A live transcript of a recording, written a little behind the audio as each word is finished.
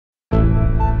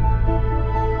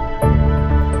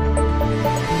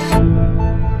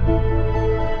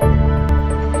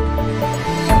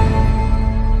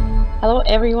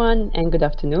everyone, and good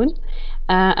afternoon.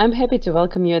 I'm happy to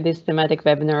welcome you at this thematic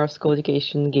webinar of School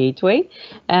Education Gateway.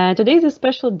 Today is a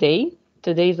special day.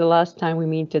 Today is the last time we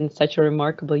meet in such a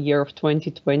remarkable year of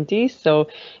 2020. So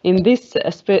in this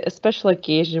special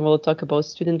occasion, we'll talk about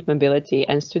student mobility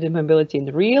and student mobility in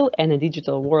the real and a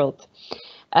digital world.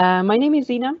 My name is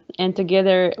Zina, and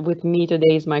together with me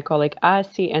today is my colleague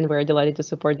Asi, and we're delighted to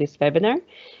support this webinar.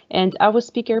 And our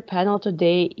speaker panel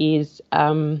today is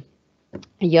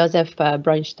Josef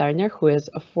Brunsteiner, who has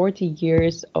 40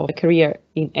 years of career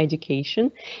in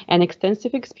education and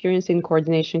extensive experience in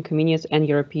coordination communities and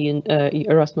European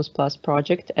Erasmus Plus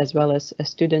project, as well as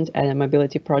student and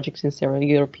mobility projects in several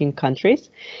European countries.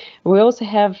 We also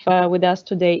have with us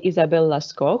today Isabelle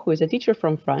Lascaud, who is a teacher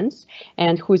from France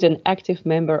and who is an active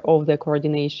member of the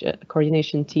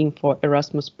coordination team for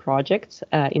Erasmus projects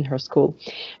in her school.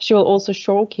 She will also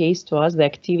showcase to us the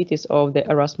activities of the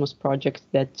Erasmus projects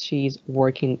that she's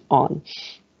working on.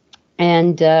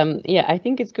 And yeah, I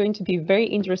think it's going to be a very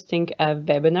interesting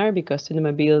webinar because student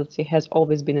mobility has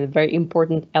always been a very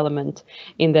important element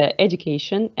in the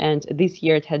education. And this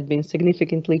year it had been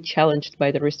significantly challenged by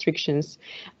the restrictions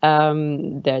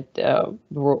that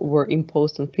were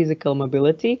imposed on physical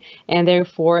mobility. And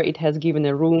therefore, it has given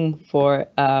a room for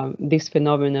this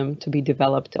phenomenon to be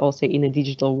developed also in a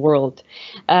digital world.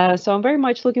 So I'm very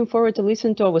much looking forward to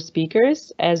listen to our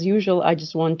speakers. As usual, I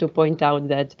just want to point out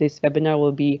that this webinar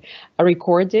will be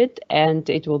recorded and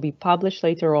it will be published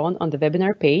later on the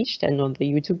webinar page and on the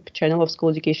YouTube channel of School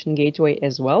Education Gateway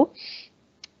as well.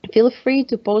 Feel free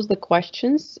to post the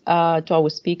questions to our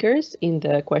speakers in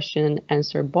the question and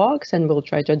answer box, and we'll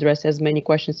try to address as many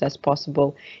questions as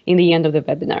possible in the end of the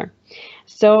webinar.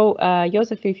 So,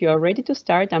 Josef, if you are ready to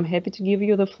start, I'm happy to give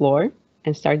you the floor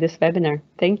and start this webinar.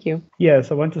 Thank you. Yes,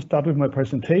 I want to start with my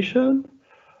presentation.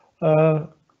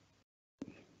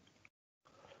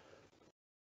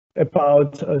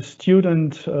 About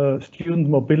student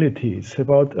mobilities,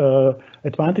 about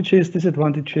advantages,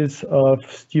 disadvantages of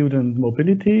student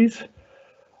mobilities.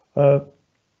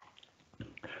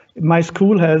 My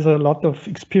school has a lot of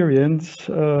experience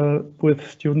with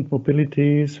student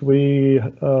mobilities. We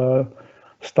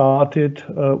started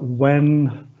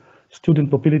when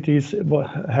student mobilities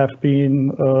have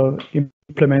been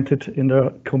implemented in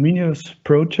the Comenius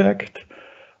project.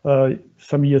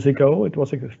 Some years ago, it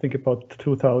was I think about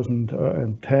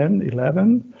 2010,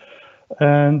 11,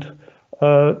 and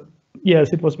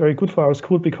yes, it was very good for our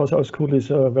school because our school is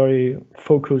very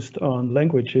focused on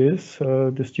languages.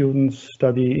 The students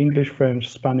study English, French,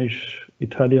 Spanish,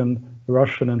 Italian,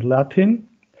 Russian, and Latin.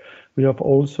 We have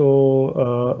also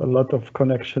a lot of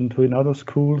connection to another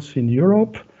schools in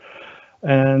Europe,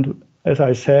 and as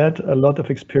I said, a lot of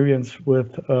experience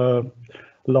with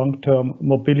long-term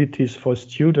mobilities for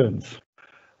students.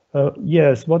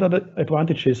 Yes, what are the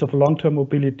advantages of long-term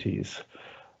mobilities?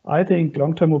 I think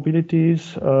long-term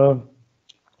mobilities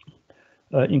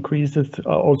increases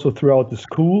also throughout the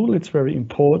school. It's very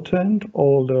important.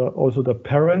 Also the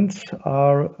parents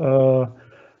are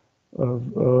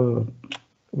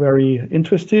very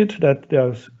interested that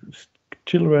their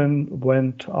children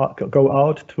go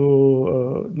out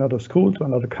to another school, to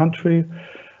another country,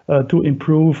 to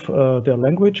improve their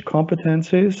language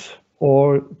competencies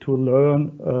or to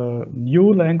learn a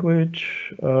new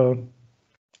language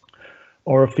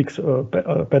or fix a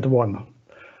better one.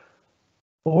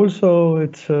 Also,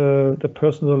 it's the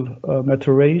personal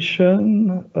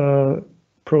maturation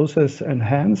process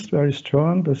enhanced very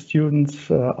strong. The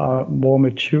students are more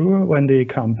mature when they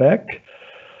come back.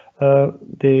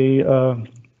 They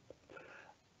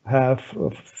have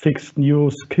fixed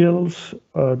new skills.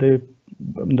 Their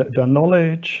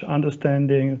knowledge,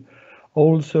 understanding,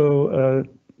 also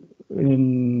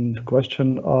in the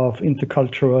question of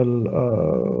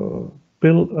intercultural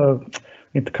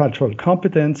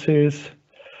competencies,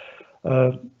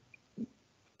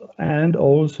 and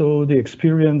also the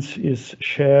experience is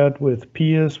shared with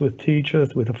peers, with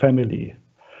teachers, with the family.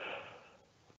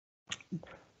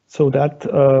 So that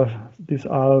these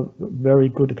are very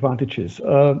good advantages.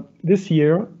 This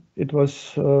year, it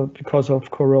was because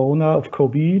of Corona, of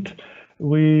COVID,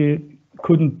 we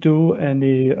couldn't do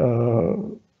any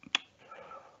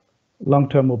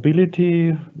long-term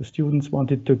mobility. The students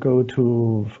wanted to go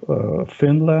to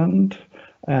Finland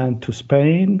and to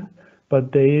Spain,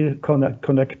 but they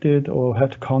connected or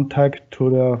had contact to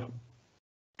the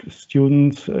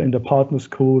students in the partner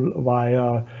school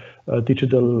via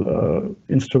digital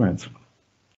instruments.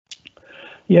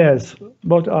 Yes,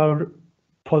 what are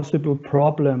possible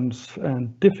problems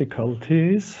and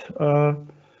difficulties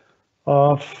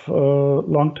of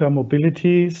long-term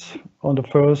mobilities? On the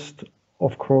first,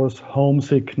 of course,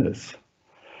 homesickness.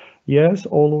 Yes,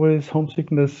 always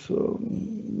homesickness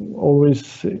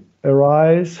always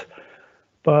arise,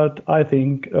 but I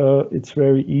think it's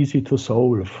very easy to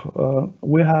solve.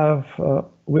 We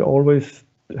always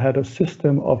had a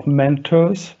system of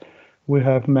mentors. We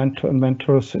have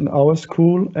mentors in our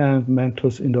school and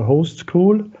mentors in the host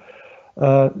school.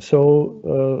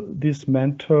 So this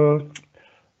mentor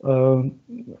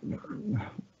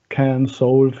can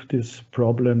solve these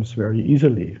problems very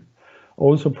easily.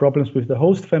 Also problems with the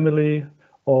host family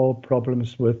or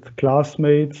problems with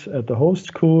classmates at the host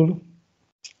school.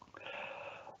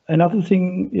 Another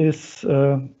thing is,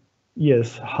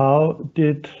 yes, how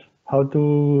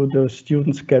do the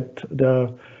students get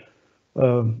the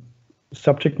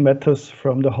subject matters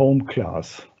from the home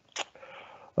class?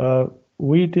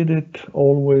 We did it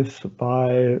always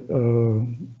by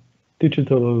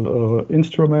digital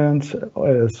instruments,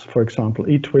 as for example,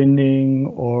 e-twinning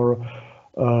or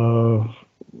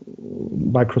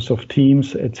Microsoft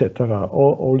Teams, etc.,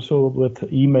 or also with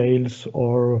emails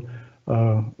or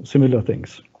similar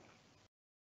things.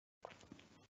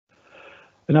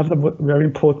 Another very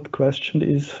important question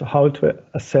is how to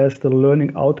assess the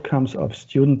learning outcomes of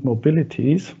student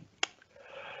mobilities.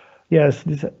 Yes,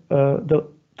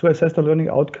 to assess the learning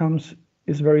outcomes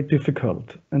is very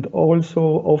difficult, and also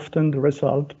often the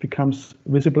result becomes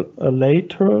visible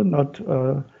later, not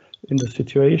in the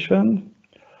situation.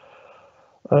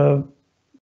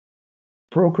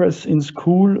 Progress in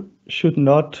school should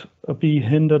not be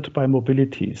hindered by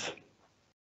mobilities.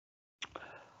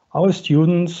 Our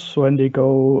students, when they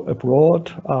go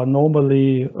abroad, are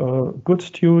normally good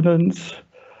students,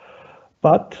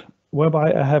 but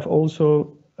whereby I have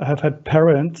had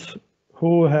parents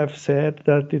who have said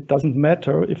that it doesn't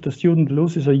matter if the student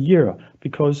loses a year,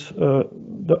 because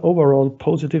the overall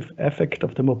positive effect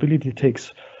of the mobility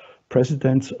takes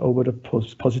precedence over the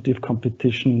positive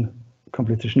competition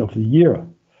of the year.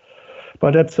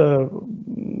 But that's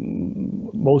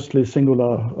mostly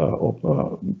singular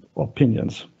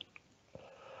opinions.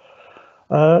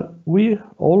 We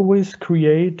always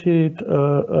created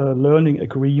a learning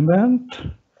agreement.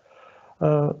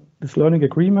 This learning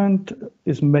agreement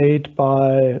is made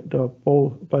by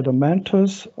the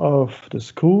mentors of the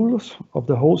schools, of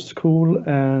the host school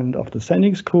and of the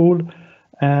sending school,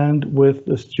 and with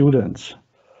the students.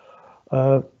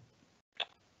 The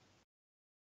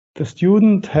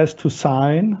student has to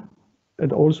sign,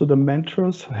 and also the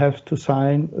mentors have to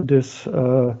sign this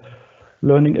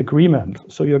learning agreement,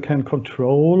 so you can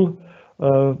control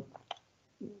the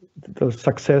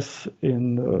success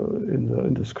in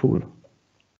the school.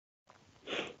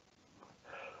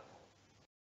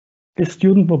 Is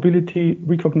student mobility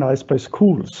recognized by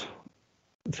schools?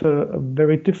 It's a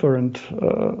very different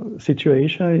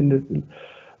situation,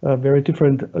 very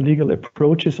different legal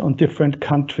approaches on different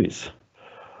countries.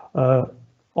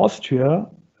 Austria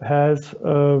has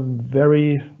a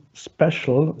very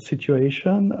special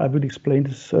situation. I will explain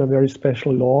this very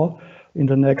special law in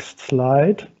the next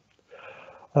slide.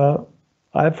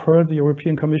 I've heard the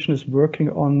European Commission is working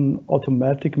on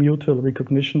automatic mutual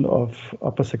recognition of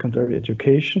upper secondary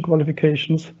education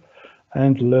qualifications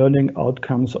and learning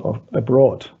outcomes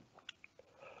abroad.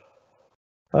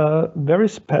 Very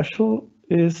special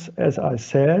is, as I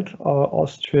said, our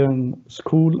Austrian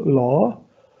school law.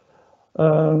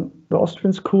 The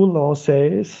Austrian school law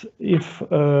says if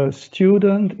a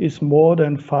student is more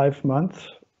than 5 months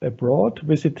abroad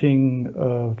visiting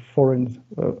a foreign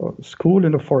school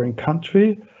in a foreign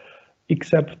country,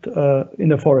 except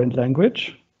in a foreign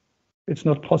language, it's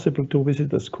not possible to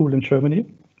visit a school in Germany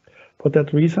for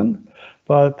that reason,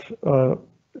 but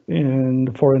in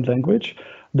the foreign language,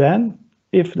 then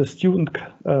if the student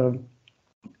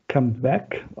comes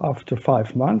back after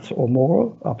 5 months or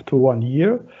more, up to 1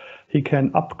 year, he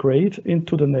can upgrade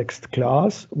into the next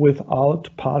class without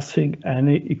passing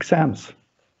any exams.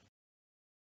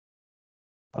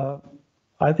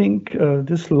 I think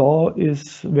this law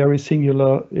is very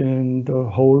singular in the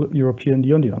whole European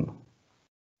Union.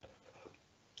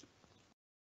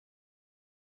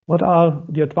 What are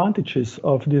the advantages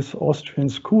of this Austrian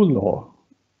school law?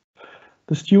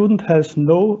 The student has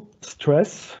no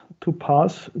stress to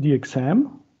pass the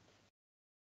exam.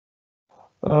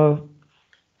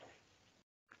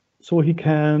 So he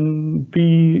can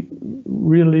be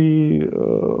really,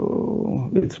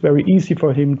 it's very easy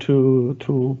for him to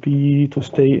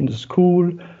stay in the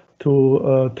school,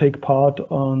 to take part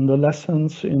on the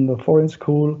lessons in the foreign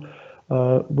school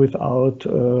without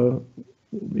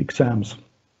exams.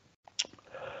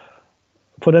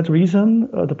 For that reason,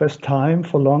 the best time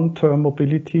for long-term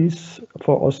mobilities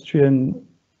for Austrian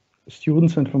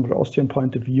students and from the Austrian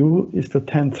point of view is the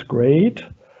 10th grade.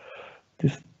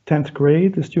 10th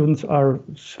grade. The students are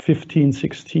 15,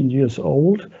 16 years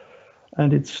old,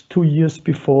 and it's 2 years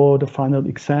before the final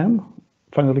exam.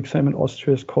 Final exam in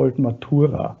Austria is called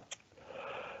Matura.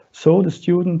 So the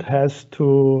student has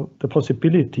the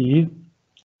possibility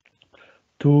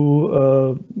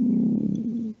to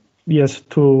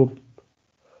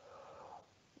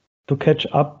catch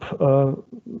up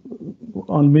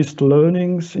on missed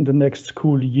learnings in the next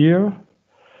school year.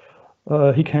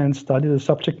 He can study the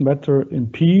subject matter in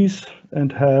peace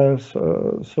and he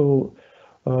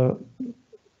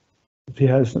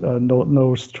has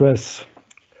no stress.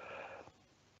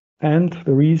 And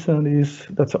the reason is,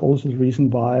 that's also the reason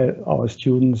why our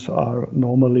students are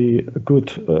normally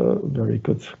very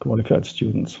good qualified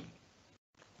students.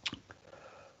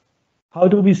 How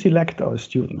do we select our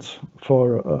students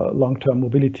for long-term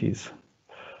mobilities?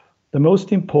 The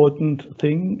most important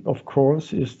thing, of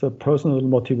course, is the personal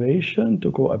motivation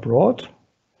to go abroad.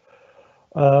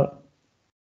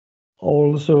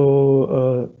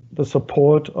 Also, the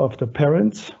support of the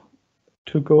parents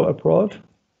to go abroad,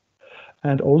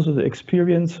 and also the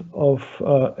experience of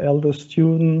elder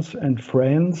students and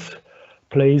friends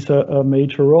plays a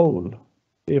major role.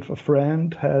 If a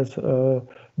friend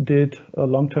did a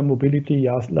long-term mobility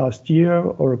last year,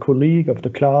 or a colleague of the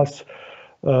class,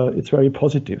 it's very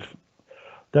positive.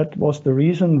 That was the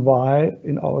reason why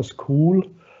in our school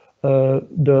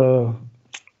the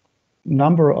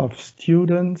number of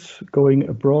students going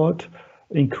abroad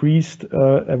increased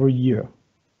every year.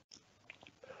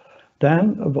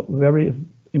 Then a very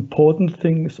important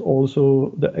thing is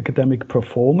also the academic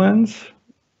performance.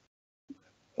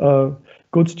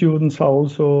 Good students are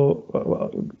also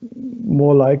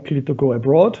more likely to go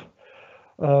abroad.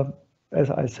 As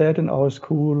I said, in our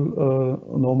school,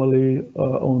 normally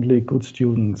only good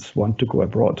students want to go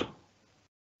abroad.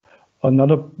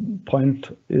 Another point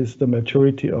is the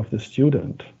maturity of the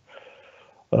student.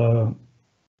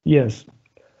 Yes,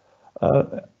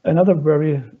 another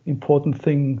very important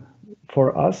thing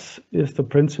for us is the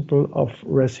principle of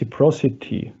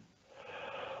reciprocity.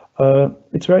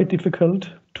 It's very difficult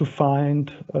to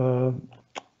find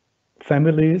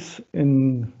families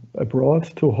abroad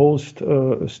to host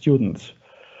students.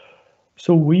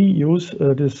 So we use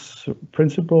this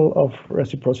principle of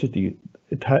reciprocity.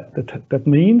 That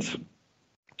means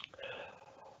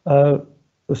the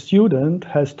student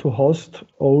has to host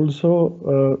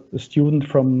also a student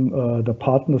from the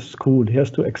partner school. He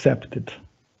has to accept it.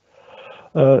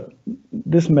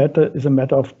 This matter is a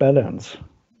matter of balance.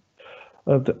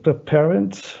 The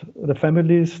parents, the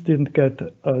families don't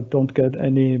get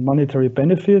any monetary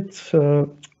benefits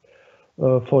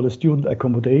for the student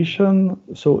accommodation,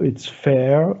 so it's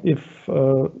fair if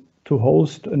to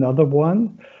host another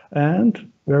one,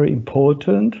 and very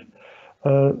important,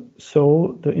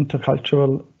 so the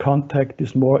intercultural contact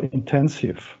is more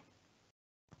intensive.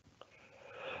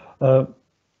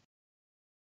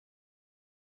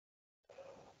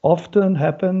 Often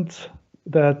happens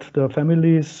that the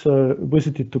families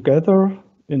visited together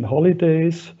in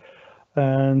holidays,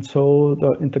 and so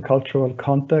the intercultural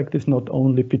contact is not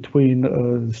only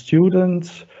between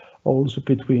students, also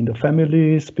between the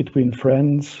families, between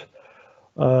friends,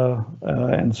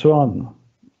 and so on.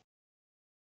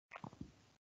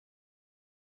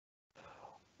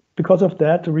 Because of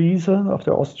that reason of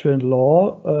the Austrian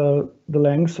law, the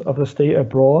length of the stay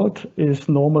abroad is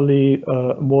normally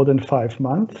more than 5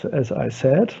 months, as I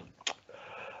said.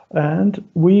 And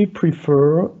we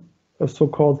prefer a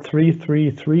so-called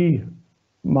 3-3-3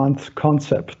 month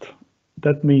concept.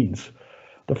 That means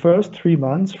the first 3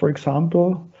 months, for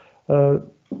example,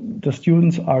 the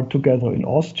students are together in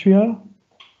Austria.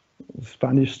 The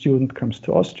Spanish student comes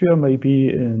to Austria maybe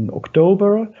in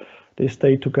October. They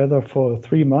stay together for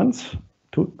 3 months.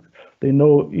 They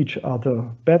know each other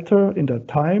better in that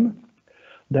time.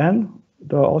 Then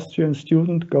the Austrian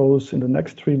student goes in the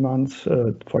next 3 months,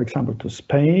 for example, to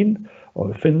Spain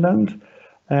or Finland,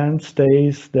 and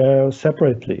stays there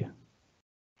separately.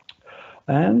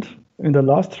 And in the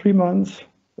last 3 months,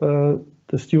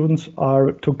 the students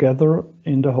are together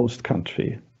in the host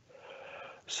country.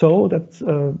 So that's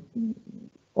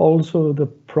also the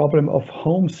problem of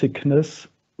homesickness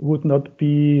would not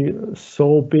be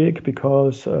so big,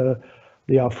 because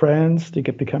they are friends, they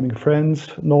get becoming friends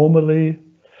normally.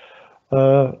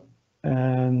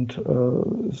 And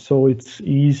so it's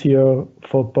easier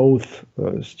for both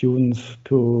students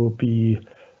to be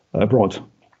abroad.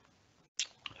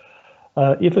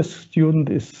 If a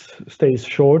student stays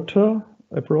shorter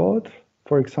abroad,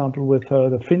 for example, with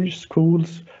the Finnish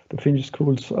schools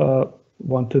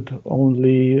wanted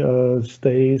only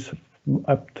stays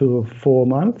up to 4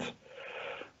 months.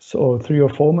 so 3 or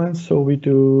 4 months. So we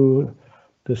do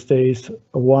the stays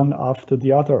one after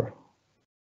the other.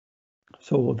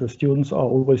 So the students are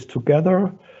always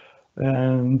together,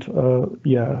 and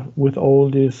yeah, with all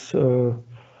these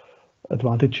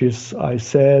advantages I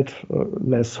said,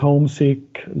 less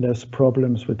homesick, less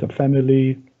problems with the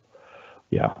family.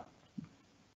 Yeah.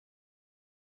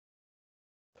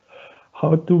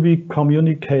 How do we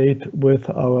communicate with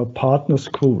our partner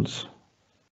schools?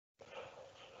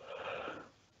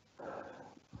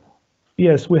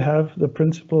 Yes, we have the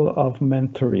principle of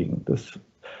mentoring.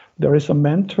 There is a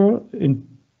mentor in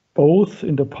both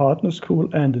in the partner school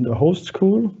and in the host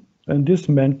school, and this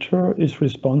mentor is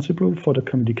responsible for the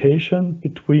communication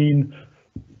between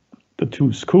the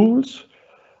two schools,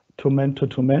 to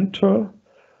mentor,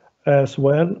 as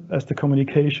well as the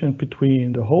communication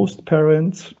between the host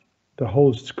parents, the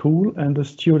host school, and the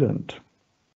student.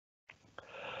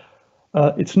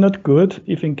 It's not good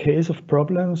if in case of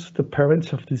problems, the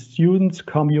parents of the students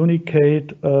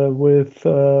communicate with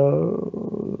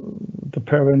the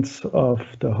parents of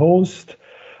the host,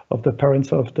 of the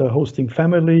parents of the hosting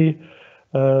family.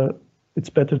 It's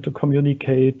better to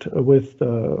communicate with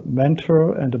the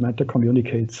mentor, and the mentor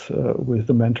communicates with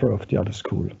the mentor of the other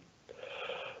school.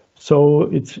 So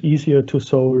it's easier to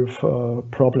solve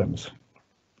problems.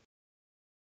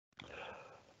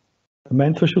 The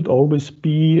mentor should always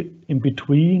be in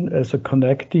between as a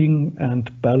connecting and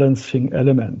balancing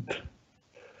element.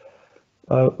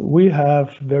 We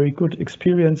have very good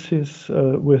experiences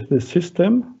with this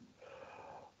system,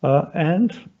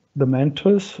 and the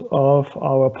mentors of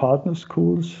our partner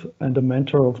schools and the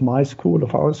mentor of my school,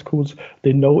 of our schools,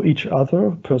 they know each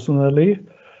other personally.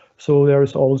 So there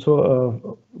is also a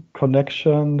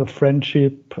connection, a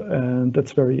friendship, and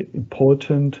that's very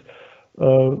important.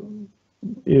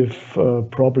 If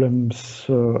problems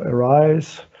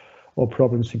arise or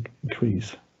problems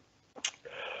increase.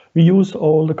 We use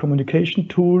all the communication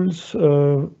tools,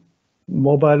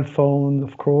 mobile phone,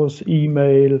 of course,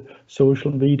 email,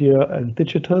 social media, and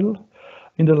digital.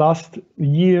 In the last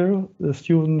year, the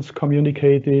students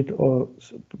communicated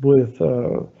with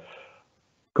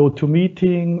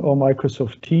GoToMeeting or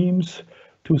Microsoft Teams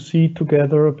to see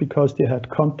together, because they had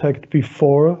contact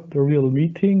before the real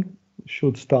meeting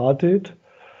should start it.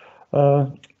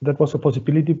 That was a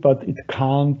possibility, but it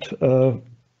can't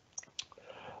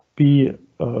be,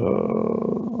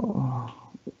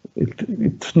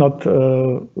 it's not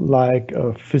like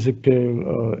a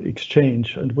physical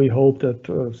exchange, and we hope that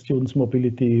students'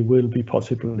 mobility will be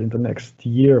possible in the next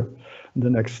year, in the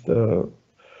next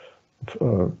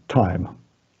time.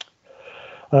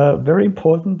 Very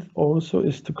important also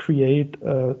is to create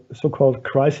a so-called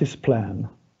crisis plan.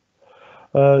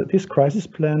 This crisis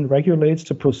plan regulates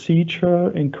the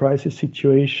procedure in crisis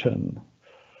situation.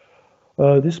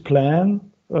 This plan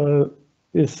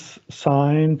is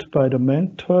signed by the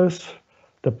mentors,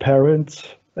 the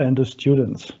parents, and the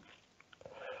students.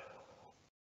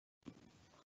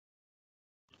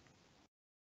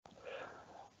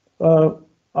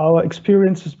 Our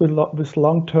experiences with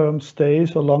long-term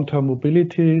stays or long-term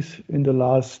mobilities in the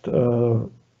last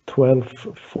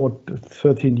 12, 14,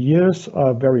 13 years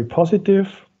are very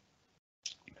positive.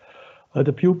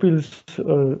 The pupils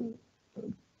do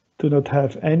not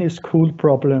have any school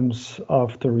problems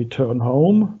after return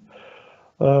home.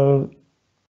 The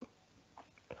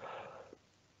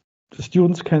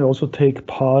students can also take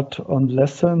part on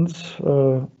lessons,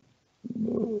 also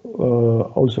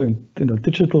in a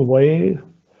digital way.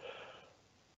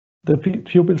 The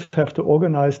pupils have to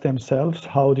organize themselves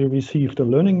how they receive the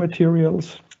learning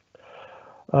materials.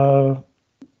 The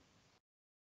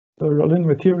learning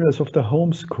materials of the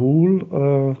home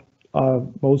school are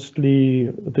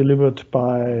mostly delivered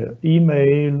by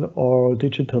email or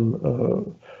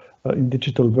digital in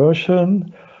digital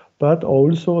version, but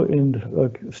also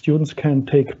students can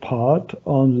take part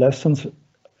on lessons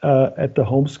at the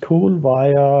home school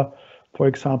via, for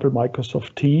example,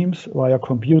 Microsoft Teams via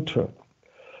computer.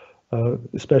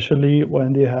 Especially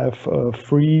when they have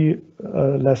free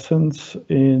lessons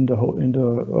in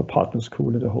the partner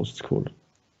school, in the host school.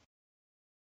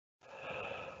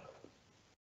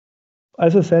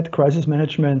 As I said, crisis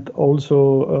management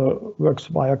also works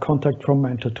via contact from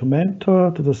mentor to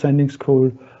mentor, to the sending school,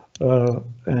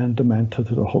 and the mentor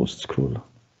to the host school.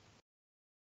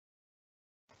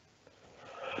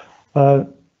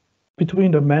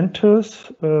 Between the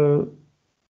mentors,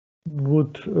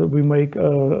 we make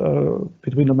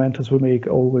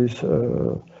always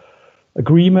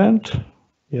agreement,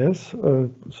 yes,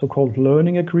 so-called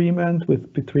learning agreement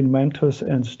between mentors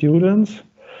and students.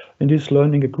 And this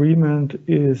learning agreement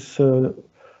is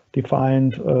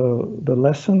defined the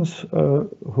lessons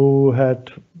who have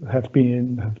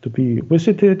to be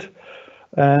visited,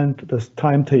 and the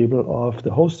timetable of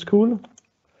the host school.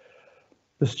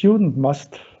 The student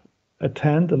must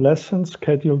attend the lessons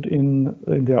scheduled in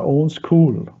their own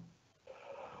school,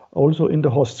 also in the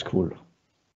host school.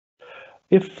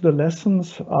 If the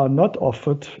lessons are not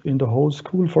offered in the host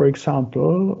school, for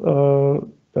example,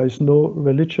 there are no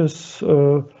religious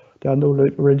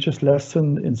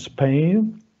lesson in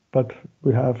Spain, but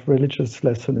we have religious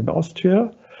lesson in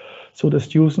Austria. So the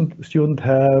student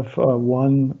have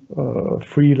one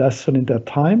free lesson in that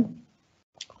time.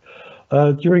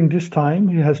 During this time,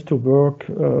 he has to work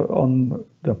on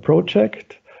the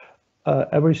project.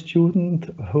 Every student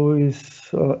who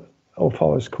is of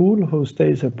our school who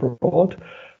stays abroad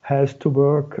has to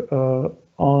work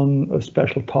on a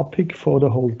special topic for the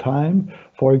whole time.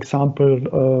 For example,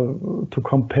 to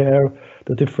compare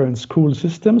the different school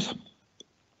systems.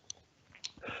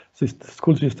 The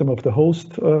school system of the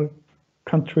host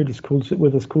country,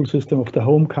 with the school system of the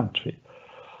home country.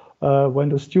 When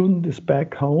the student is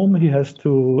back home, he has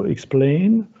to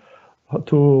explain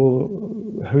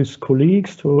to his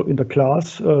colleagues in the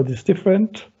class this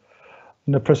different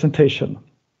in a presentation.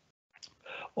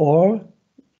 Or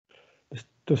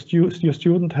the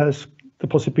student has the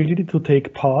possibility to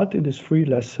take part in this free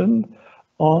lesson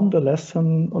on the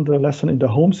lesson in the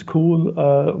home school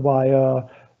via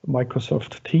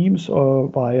Microsoft Teams or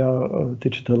via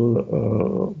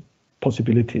digital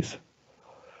possibilities.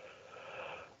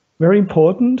 Very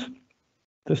important,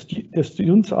 the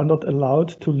students are not allowed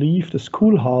to leave the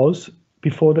schoolhouse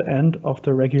before the end of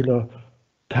the regular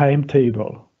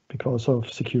timetable because of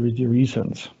security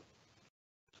reasons.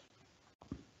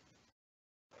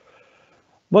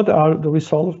 What are the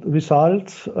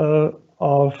results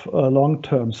of a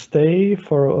long-term stay,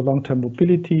 for a long-term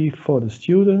mobility for the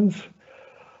students?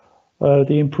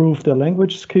 They improve their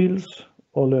language skills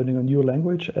or learning a new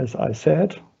language, as I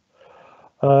said.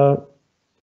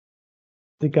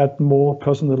 They get more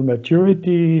personal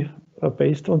maturity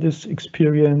based on this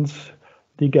experience.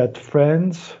 They get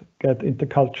friends, get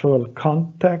intercultural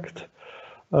contact,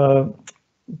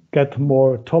 get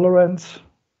more tolerance,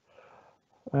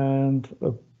 and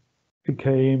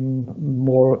became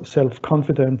more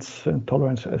self-confidence and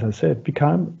tolerance, as I said,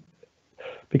 became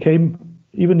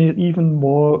even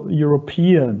more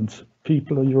European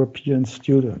people, European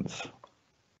students.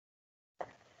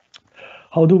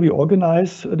 How do we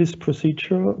organize this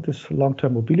procedure, this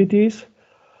long-term mobilities?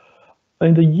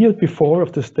 In the year before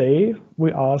of the stay,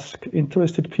 we ask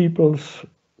interested pupils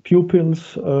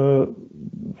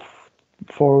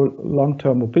for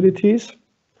long-term mobilities.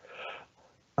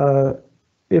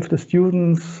 If the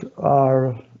students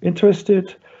are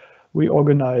interested, we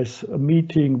organize a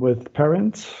meeting with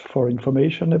parents for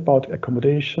information about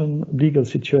accommodation, legal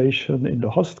situation in the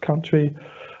host country,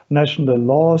 national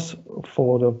laws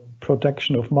for the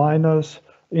protection of minors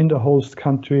in the host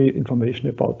country, information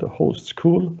about the host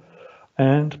school,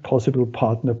 and possible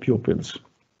partner pupils.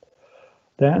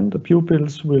 Then the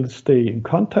pupils will stay in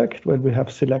contact when we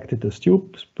have selected the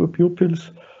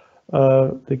pupils.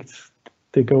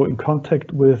 They go in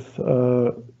contact with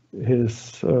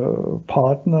his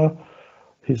partner,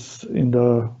 in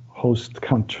the host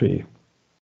country.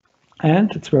 And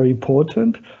it's very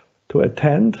important to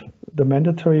attend the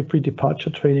mandatory pre-departure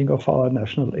training of our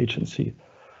national agency.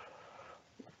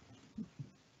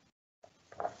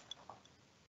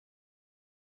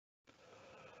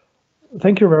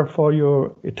 Thank you for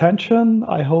your attention.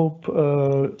 I hope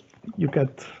you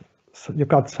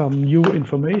got some new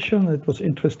information. It was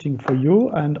interesting for you,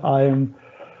 and I am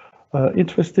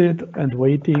interested and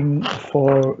waiting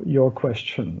for your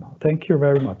question. Thank you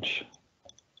very much.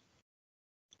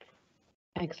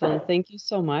 Excellent. Thank you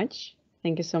so much.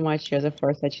 Thank you so much, Josef,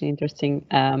 for such an interesting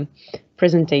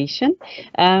presentation.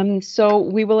 So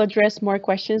we will address more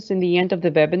questions in the end of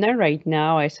the webinar. Right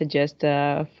now, I suggest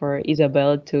for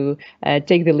Isabelle to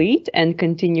take the lead and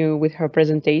continue with her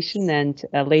presentation, and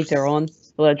later on,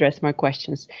 we'll address more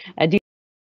questions.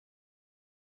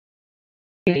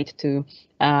 To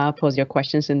pose your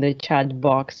questions in the chat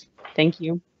box. Thank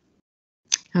you.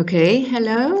 Okay,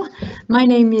 hello. My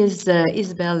name is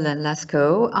Isabelle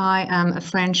Lascaud. I am a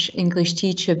French English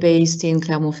teacher based in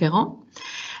Clermont-Ferrand.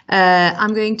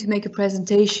 I'm going to make a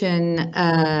presentation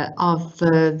of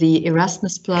the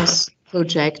Erasmus Plus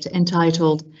project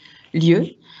entitled Lieu,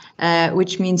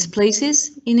 which means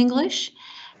places in English.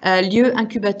 Lieu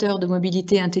Incubateur de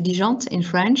Mobilité Intelligente in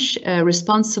French,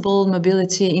 Responsible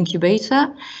Mobility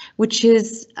Incubator, which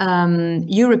is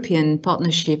European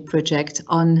partnership project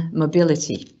on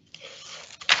mobility.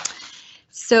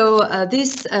 So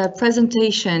this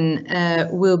presentation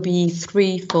will be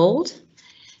threefold.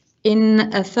 In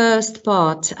a first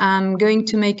part, I'm going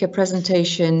to make a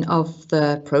presentation of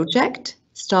the project,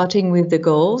 starting with the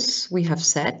goals we have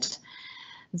set.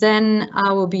 Then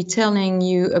I will be telling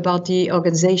you about the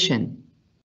organization.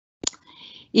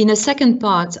 In a second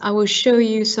part, I will show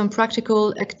you some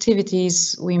practical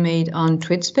activities we made on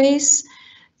TwidSpace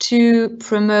to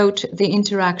promote the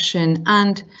interaction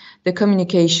and the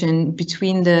communication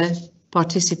between the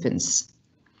participants.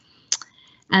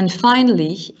 And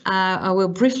finally, I will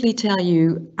briefly tell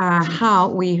you how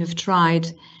we have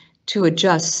tried to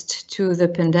adjust to the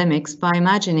pandemics by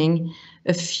imagining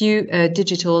a few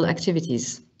digital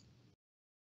activities.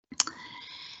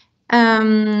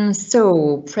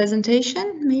 So,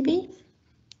 presentation, maybe?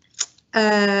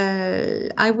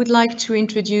 I would like to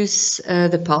introduce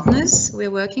the partners we're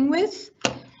working with.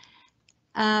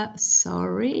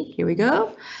 Sorry, here we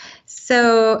go.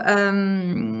 So,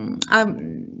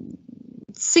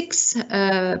 6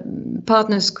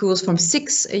 partner schools from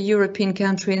 6 European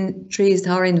countries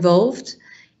are involved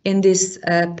in this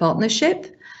partnership.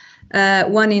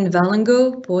 One in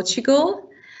Valongo, Portugal,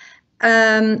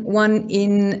 one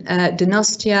in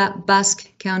Donostia, Basque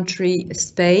Country,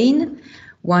 Spain,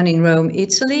 one in Rome,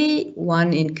 Italy,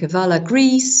 one in Kavala,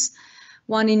 Greece,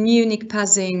 one in Munich,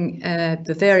 Pasing,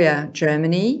 Bavaria,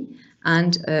 Germany,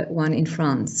 and one in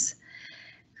France.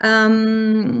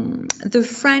 The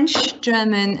French,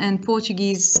 German, and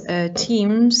Portuguese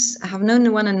teams have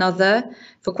known one another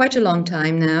for quite a long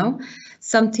time now.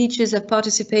 Some teachers have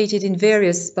participated in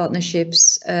various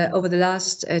partnerships over the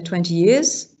last 20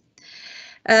 years.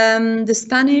 The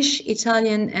Spanish,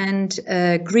 Italian, and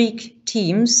Greek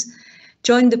teams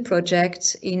joined the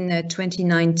project in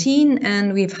 2019,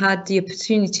 and we've had the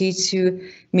opportunity to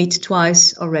meet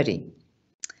twice already.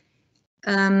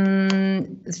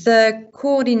 The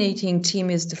coordinating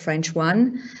team is the French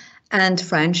one, and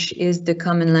French is the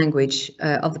common language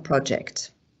of the project.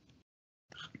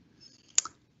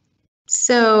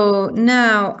 So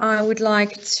now I would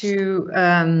like to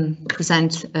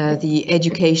present the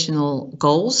educational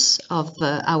goals of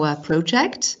our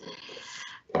project.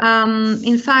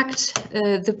 In fact,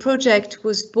 the project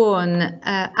was born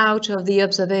out of the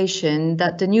observation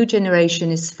that the new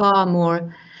generation is far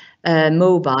more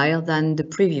mobile than the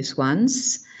previous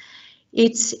ones.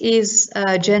 It is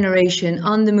a generation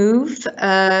on the move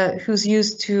who's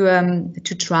used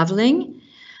to traveling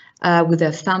with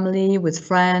their family, with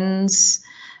friends,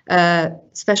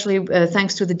 especially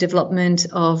thanks to the development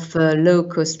of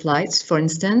low-cost flights, for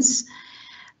instance.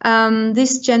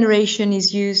 This generation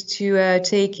is used to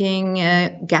taking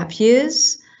gap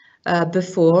years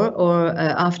before or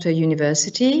after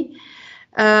university.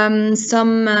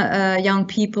 Some young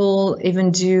people even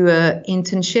do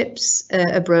internships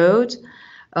abroad,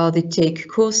 or they take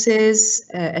courses,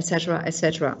 etc.,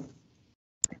 etc.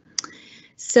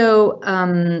 So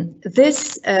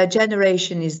this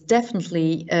generation is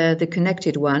definitely the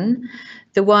connected one,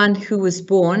 the one who was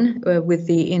born with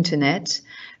the internet,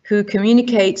 who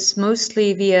communicates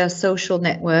mostly via social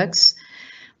networks.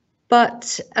 But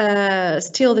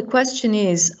still the question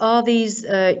is, are these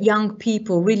young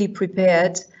people really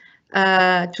prepared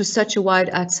to such a wide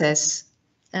access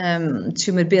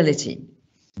to mobility?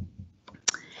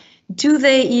 Do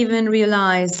they even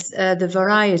realize the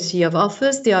variety of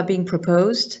offers they are being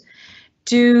proposed?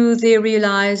 Do they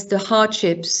realize the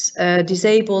hardships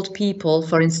disabled people,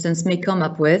 for instance, may come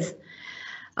up with?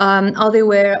 Are they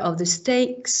aware of the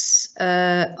stakes,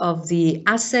 of the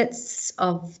assets,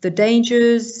 of the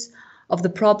dangers, of the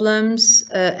problems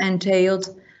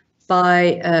entailed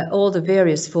by all the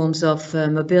various forms of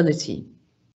mobility?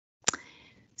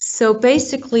 So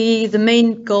basically, the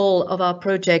main goal of our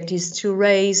project is to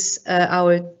raise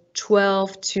our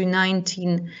 12 to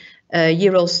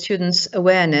 19-year-old students'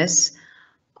 awareness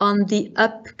on the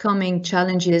upcoming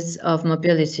challenges of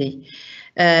mobility,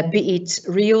 be it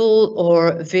real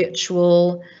or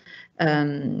virtual,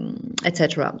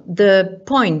 etc. The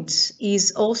point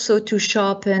is also to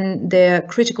sharpen their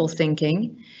critical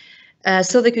thinking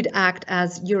so they could act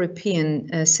as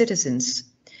European citizens,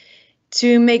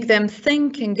 to make them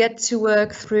think and get to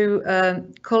work through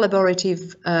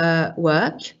collaborative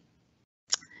work,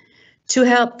 to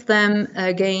help them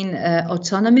gain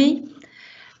autonomy,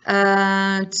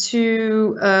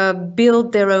 to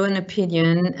build their own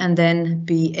opinion and then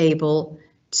be able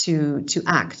to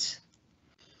act.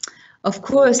 Of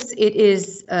course, it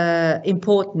is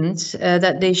important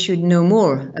that they should know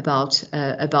more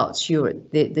about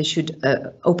Europe. They should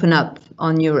open up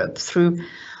on Europe through,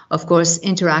 of course,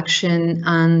 interaction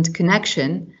and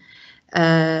connection,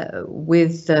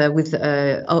 with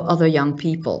other young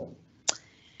people.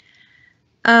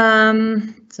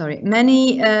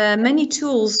 Many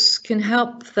tools can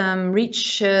help them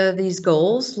reach these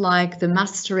goals, like the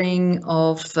mastering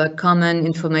of common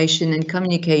information and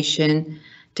communication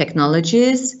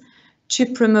technologies to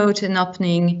promote an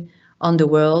opening on the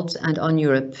world and on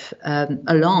Europe,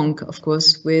 along, of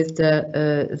course, with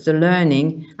the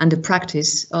learning and the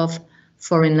practice of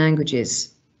foreign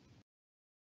languages.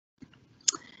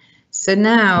 So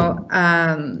now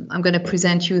I'm going to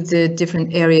present you the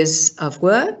different areas of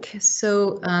work.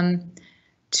 So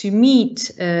to meet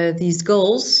these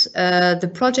goals, the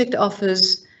project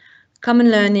offers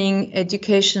common learning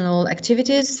educational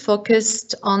activities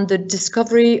focused on the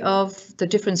discovery of the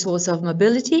different sources of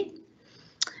mobility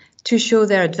to show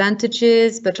their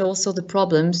advantages, but also the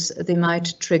problems they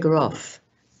might trigger off.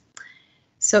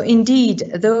 So indeed,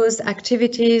 those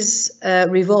activities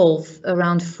revolve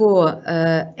around 4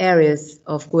 areas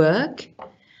of work: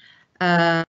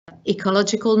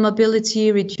 ecological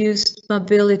mobility, reduced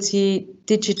mobility,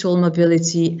 digital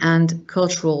mobility, and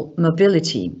cultural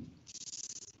mobility.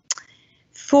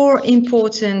 4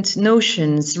 important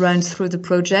notions run through the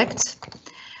project.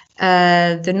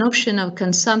 The notion of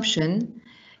consumption,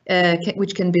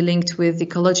 which can be linked with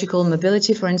ecological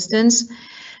mobility, for instance.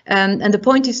 And the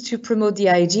point is to promote the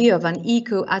idea of an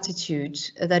eco-attitude,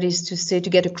 that is to say, to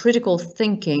get a critical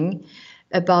thinking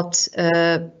about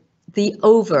the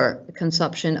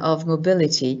over-consumption of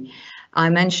mobility. I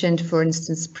mentioned, for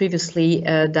instance, previously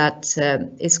that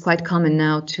it's quite common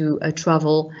now to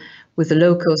travel with a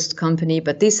low-cost company,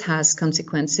 but this has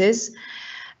consequences.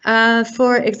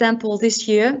 For example, this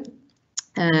year,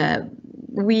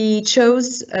 we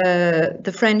chose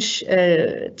the French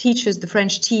teachers, the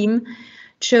French team,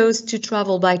 chose to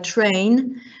travel by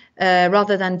train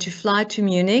rather than to fly to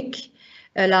Munich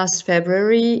last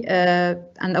February,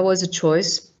 and that was a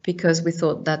choice because we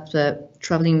thought that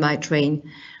traveling by train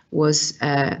was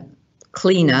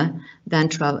cleaner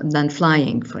than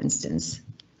flying, for instance.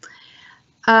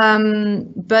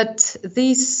 But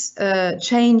this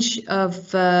change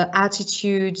of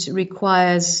attitude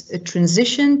requires a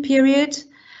transition period.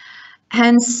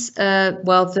 Hence,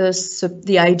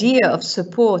 the idea of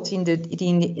support in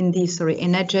the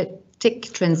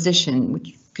energetic transition,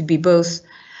 which could be both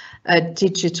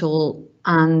digital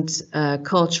and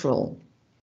cultural.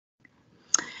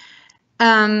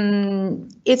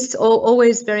 It's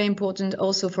always very important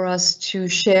also for us to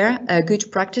share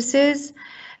good practices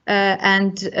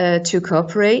and to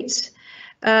cooperate.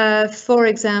 For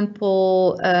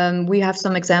example, we have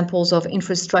some examples of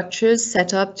infrastructures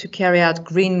set up to carry out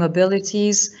green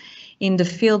mobilities in the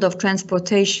field of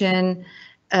transportation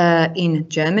in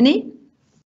Germany.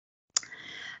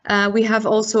 We have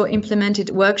also implemented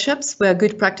workshops where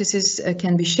good practices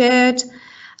can be shared.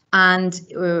 And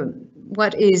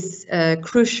what is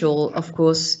crucial, of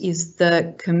course, is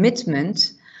the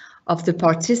commitment of the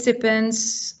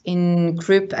participants in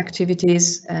group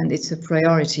activities, and it's a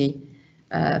priority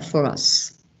for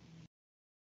us.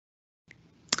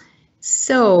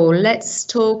 So let's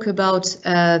talk about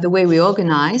the way we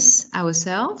organize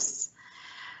ourselves.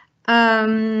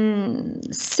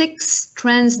 6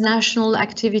 transnational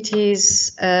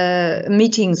activities,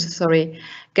 meetings,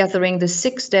 gathering the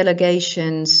 6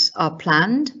 delegations are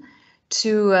planned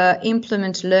to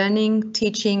implement learning,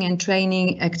 teaching and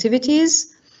training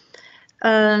activities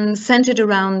centered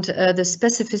around the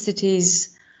specificities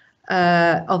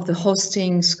of the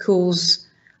hosting schools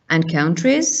and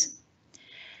countries.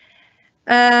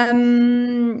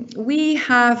 We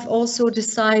have also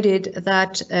decided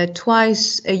that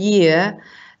twice a year,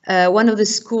 one of the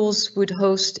schools would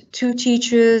host 2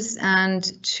 teachers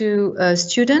and 2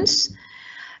 students,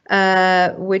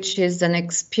 which is an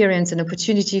experience, an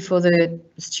opportunity for the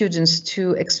students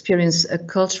to experience a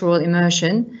cultural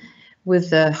immersion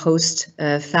with the host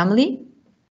family.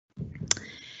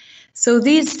 So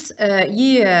this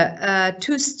year,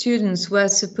 2 students were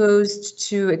supposed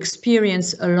to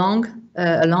experience a long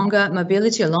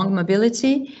mobility,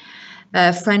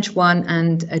 a French one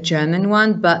and a German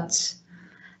one, but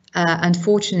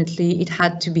unfortunately it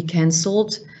had to be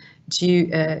cancelled due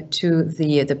to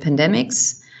the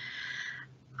pandemics.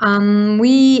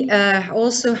 We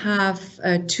also have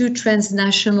 2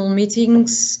 transnational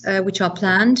meetings which are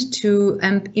planned to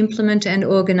implement and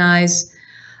organize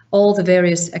all the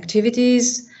various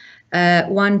activities,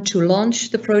 one to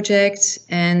launch the project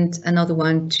and another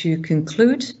one to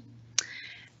conclude.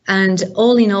 And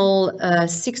all in all,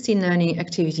 16 learning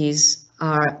activities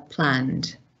are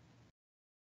planned.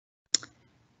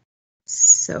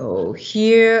 So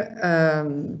here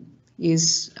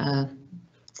is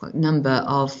quite a number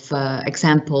of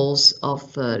examples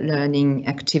of learning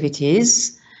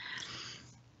activities.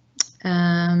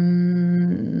 Shall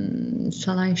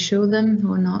I show them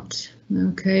or not?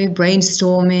 Okay,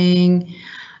 brainstorming,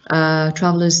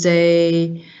 traveler's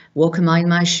day, walk in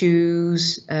my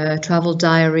shoes, travel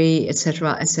diary,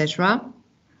 etc., etc.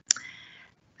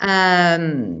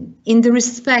 In the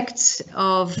respect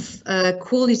of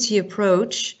quality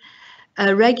approach,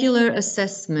 a regular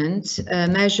assessment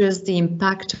measures the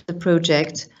impact of the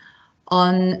project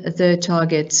on the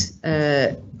target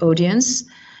audience.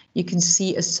 You can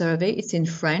see a survey, it's in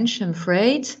French, I'm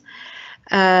afraid.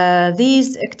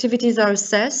 These activities are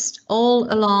assessed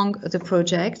all along the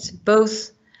project,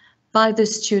 both by the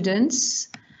students,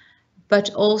 but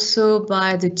also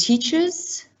by the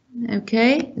teachers,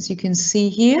 okay, as you can see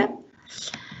here.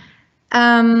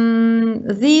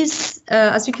 As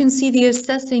you can see, the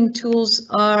assessing tools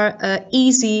are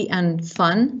easy and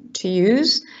fun to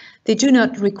use. They do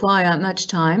not require much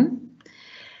time.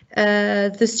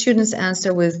 The students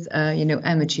answer with,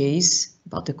 emojis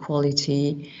about the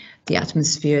quality, the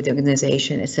atmosphere, the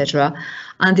organization, etc.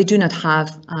 And they do not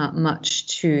have much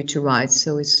to write,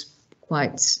 so it's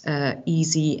quite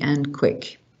easy and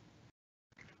quick.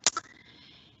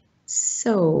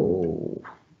 So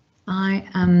I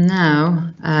am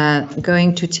now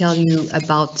going to tell you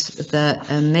about the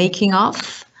making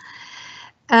of.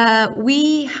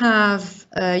 We have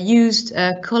used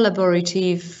a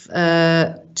collaborative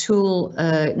tool,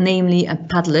 namely a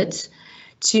Padlet,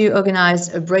 to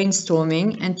organize a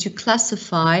brainstorming and to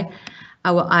classify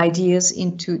our ideas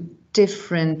into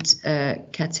different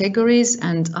categories.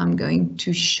 And I'm going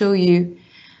to show you,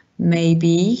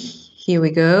 maybe, here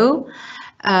we go.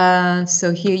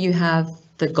 So here you have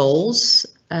the goals,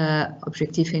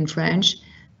 objectif in French,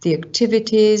 the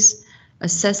activities,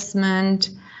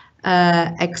 assessment,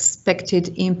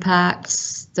 expected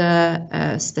impacts,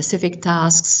 the specific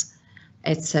tasks,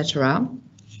 etc.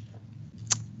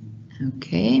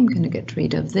 Okay, I'm going to get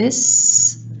rid of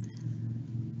this.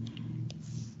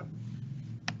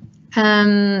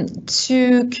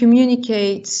 To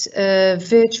communicate,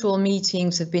 virtual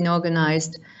meetings have been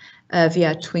organized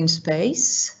via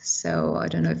TwinSpace. So I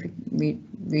don't know if we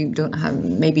don't have,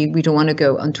 maybe we don't want to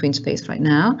go on TwinSpace right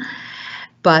now.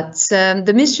 But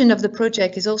the mission of the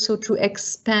project is also to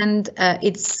expand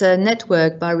its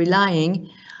network by relying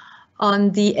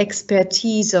on the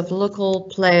expertise of local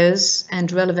players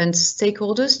and relevant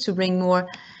stakeholders to bring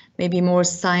maybe more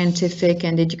scientific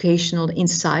and educational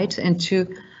insight and to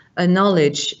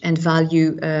acknowledge and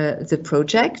value the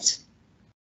project.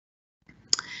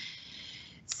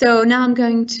 So now I'm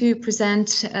going to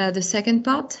present the second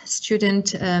part,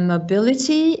 student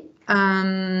mobility.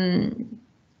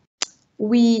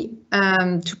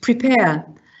 To prepare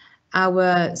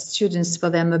our students for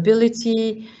their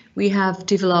mobility, we have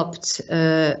developed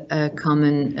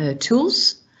common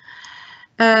tools.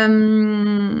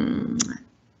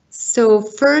 So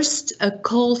first, a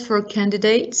call for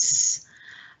candidates.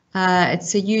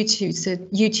 It's a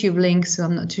YouTube link, so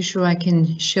I'm not too sure I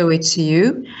can show it to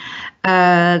you.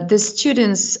 The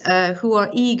students who are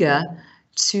eager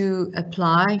to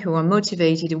apply, who are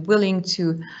motivated, willing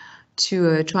to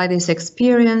try this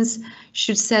experience,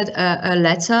 should send a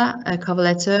letter, a cover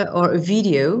letter, or a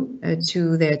video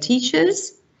to their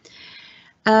teachers.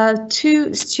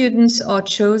 2 students are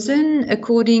chosen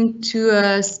according to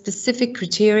a specific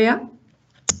criteria,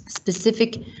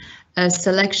 specific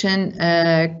selection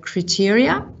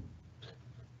criteria.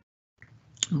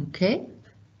 Okay,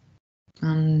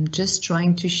 I'm just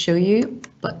trying to show you,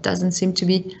 but doesn't seem to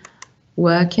be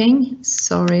working.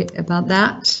 Sorry about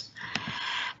that.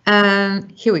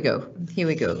 Here we go.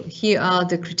 Here are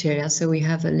the criteria. So we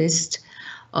have a list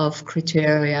of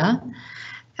criteria.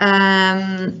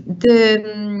 The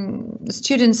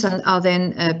students are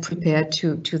then prepared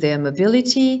to their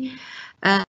mobility,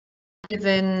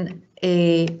 given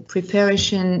a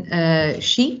preparation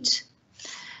sheet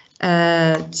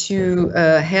to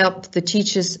help the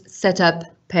teachers set up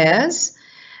pairs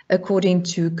according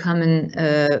to common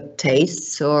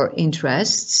tastes or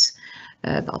interests,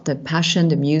 about the passion,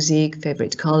 the music,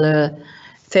 favorite color,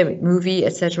 favorite movie,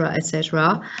 etc.,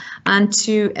 etc., and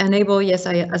to enable, yes,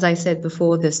 as I said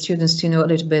before, the students to know a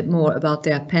little bit more about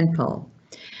their pen pal.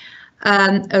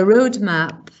 A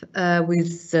roadmap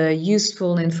with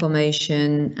useful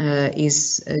information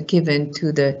is given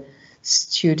to the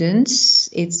students.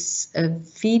 It's a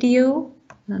video.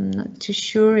 I'm not too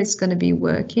sure it's going to be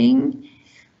working.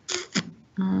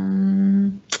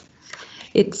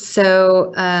 It's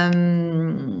so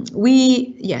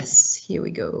yes, here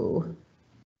we go.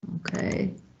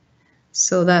 Okay,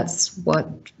 so that's what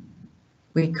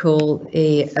we call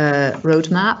a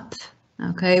roadmap.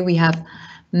 Okay, we have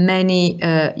many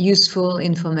useful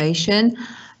information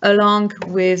along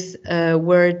with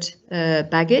word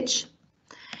baggage,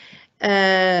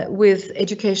 with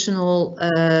educational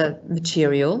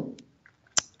material,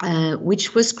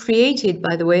 which was created,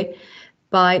 by the way,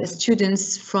 by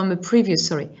students from a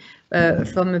previous,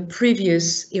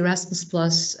 Erasmus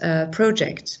Plus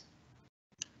project.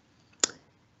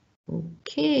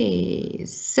 Okay,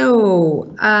 so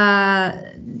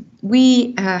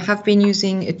we have been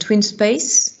using a twin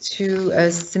space to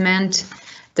cement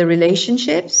the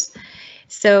relationships.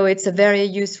 So it's a very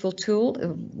useful tool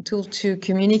to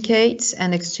communicate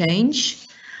and exchange,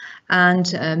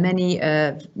 and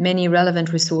many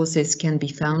relevant resources can be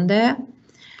found there.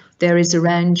 There is a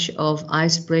range of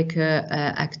icebreaker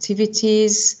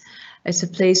activities. It's a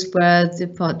place where the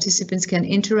participants can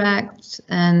interact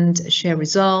and share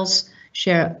results,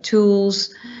 share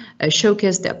tools,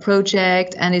 showcase their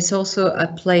project, and it's also a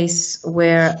place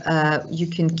where you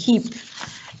can keep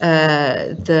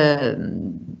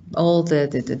all the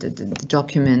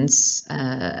documents,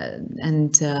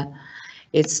 and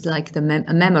it's like a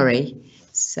memory.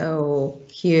 So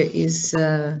here is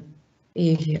a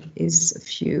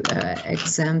few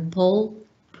example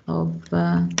of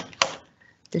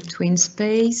the twin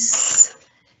space.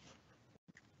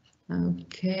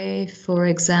 Okay, for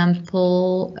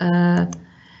example,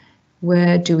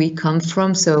 where do we come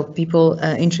from? So people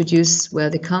introduce where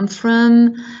they come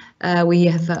from. We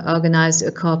have organized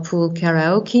a carpool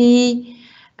karaoke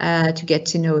to get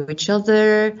to know each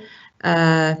other.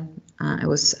 It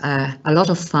was a lot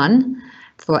of fun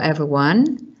for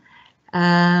everyone.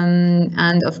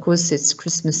 And of course, it's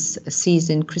Christmas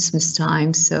season, Christmas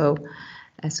time, so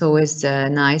it's always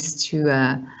nice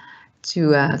to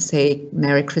say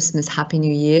Merry Christmas, Happy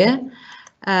New Year.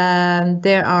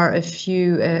 There are a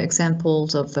few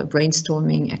examples of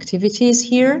brainstorming activities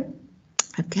here.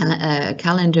 A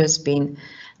calendar has been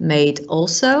made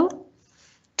also,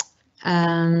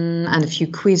 and a few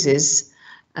quizzes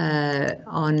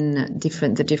on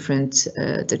the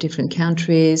different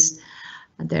countries.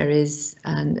 There is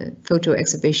a photo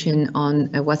exhibition on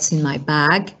what's in my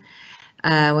bag.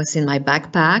 What's in my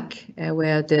backpack,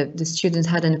 where the students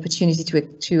had an opportunity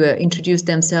to introduce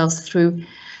themselves through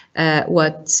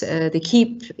what they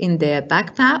keep in their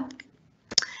backpack.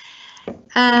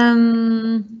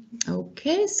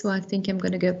 Okay, so I think I'm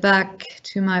going to go back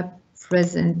to my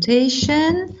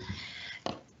presentation.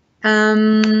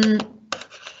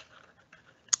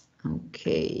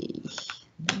 Okay,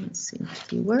 doesn't seem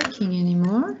to be working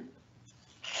anymore.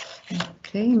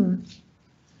 Okay.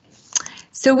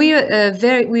 So we are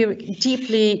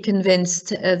deeply convinced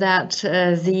that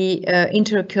the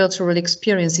intercultural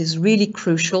experience is really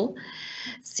crucial,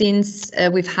 since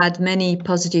we've had many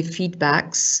positive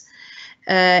feedbacks.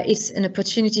 It's an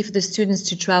opportunity for the students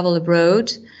to travel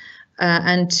abroad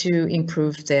and to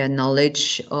improve their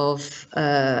knowledge of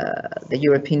the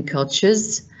European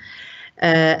cultures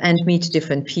and meet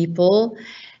different people.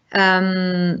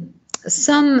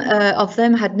 Some of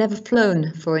them had never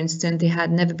flown, for instance. They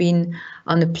had never been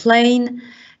on a plane,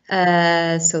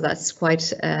 so that's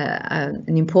quite an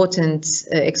important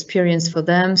experience for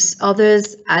them.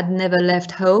 Others had never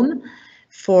left home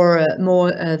for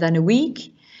more than a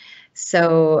week.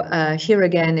 So here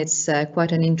again, it's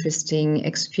quite an interesting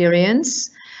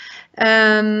experience.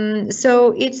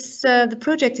 So it's the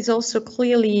project is also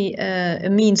clearly a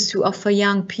means to offer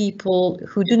young people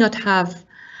who do not have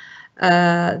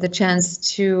the chance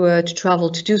to travel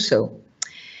to do so.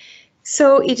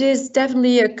 So it is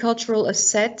definitely a cultural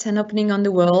asset, an opening on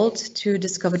the world to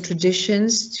discover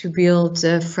traditions, to build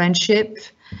friendship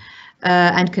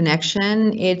and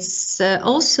connection. It's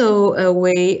also a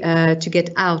way to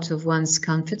get out of one's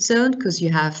comfort zone, because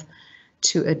you have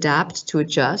to adapt, to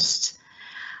adjust.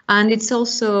 And it's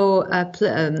also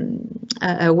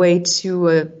a way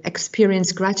to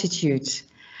experience gratitude.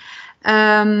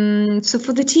 So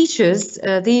for the teachers,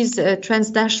 these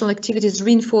transnational activities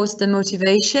reinforce the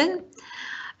motivation,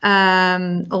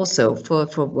 also for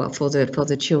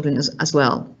the children as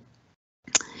well.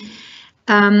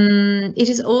 It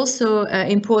is also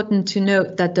important to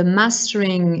note that the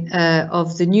mastering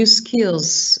of the new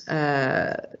skills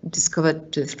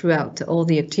discovered throughout all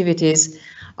the activities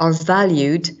are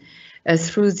valued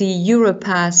through the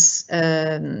Europass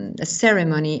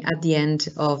ceremony at the end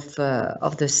of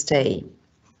the stay.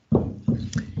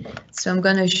 So I'm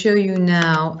going to show you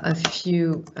now a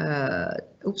few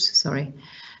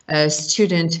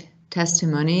student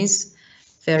testimonies,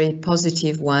 very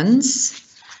positive ones.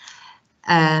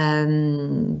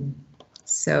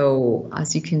 So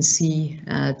as you can see,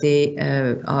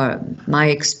 my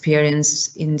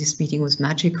experience in this meeting was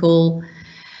magical.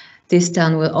 This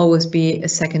town will always be a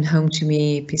second home to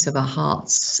me, piece of our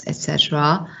hearts,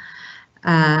 etc.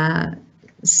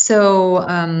 So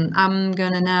I'm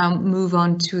gonna now move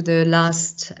on to the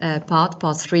last part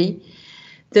 3,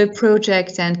 the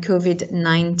project and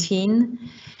COVID-19.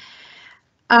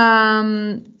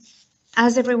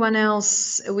 As everyone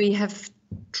else, we have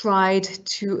tried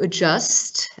to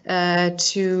adjust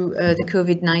to the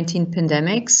COVID-19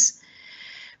 pandemics.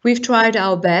 We've tried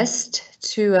our best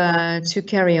to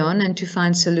carry on and to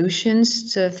find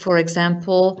solutions. For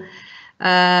example,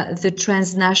 the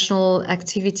transnational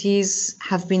activities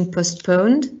have been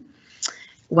postponed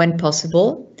when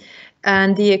possible,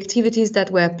 and the activities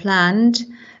that were planned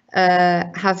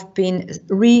have been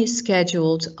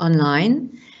rescheduled online.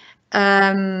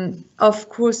 Of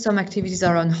course, some activities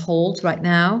are on hold right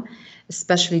now,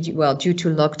 especially due to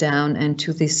lockdown and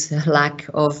to this lack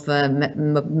of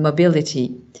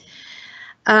mobility.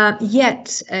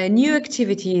 Yet, new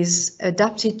activities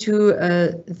adapted to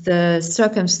the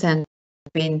circumstance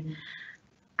have been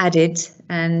added,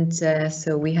 and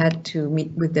so we had to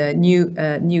meet with the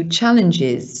new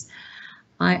challenges.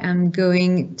 I am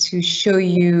going to show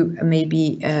you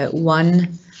maybe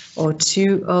one or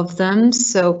two of them.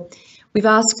 So we've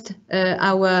asked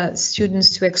our students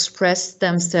to express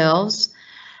themselves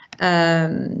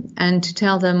and to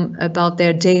tell them about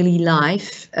their daily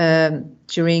life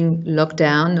during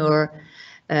lockdown or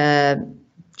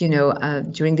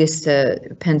during this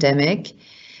pandemic,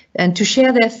 and to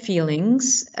share their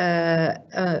feelings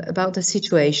about the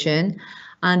situation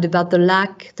and about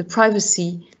the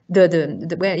privacy,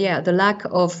 the lack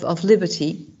of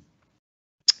liberty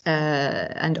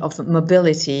and of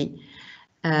mobility.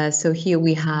 So here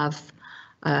we have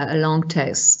a long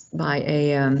text by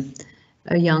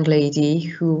a young lady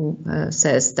who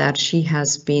says that she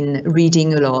has been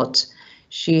reading a lot.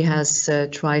 She has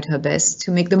tried her best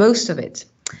to make the most of it.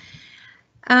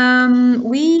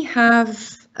 We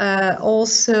have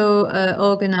also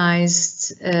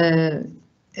organized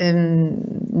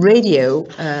radio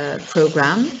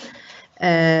program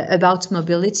about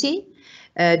mobility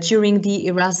during the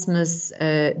Erasmus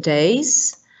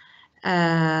days.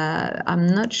 I'm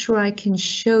not sure I can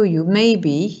show you,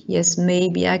 maybe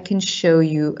I can show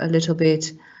you a little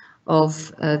bit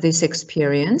of this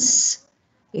experience.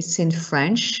 It's in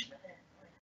French.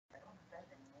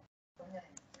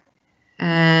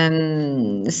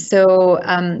 So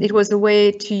it was a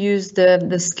way to use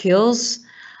the skills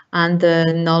and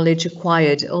the knowledge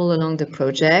acquired all along the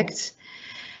project.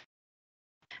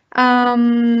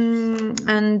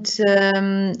 And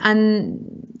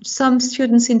some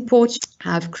students in Portugal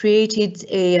have created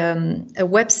a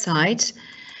website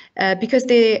because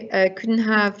they couldn't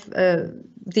have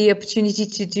the opportunity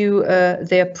to do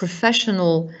their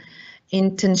professional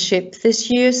internship this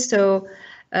year. So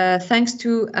thanks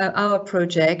to our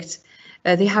project,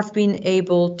 they have been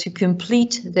able to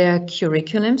complete their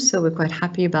curriculum. So we're quite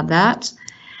happy about that.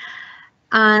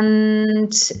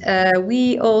 And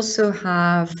we also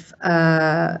have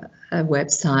a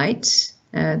website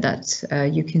that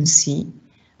you can see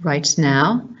right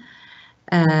now,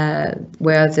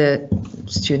 where the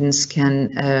students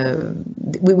can,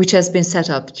 which has been set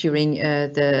up during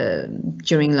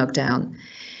lockdown.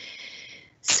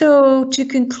 So to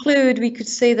conclude, we could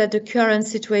say that the current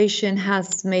situation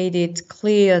has made it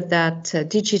clear that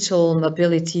digital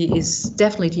mobility is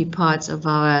definitely part of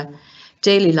our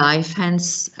daily life,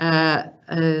 hence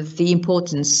the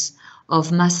importance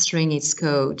of mastering its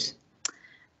code.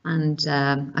 And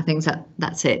I think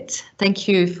that's it. Thank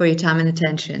you for your time and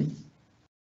attention.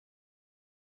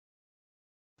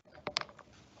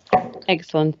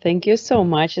 Excellent. Thank you so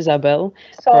much, Isabelle,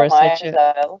 for such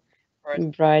a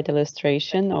bright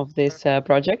illustration of this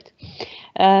project.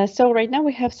 So right now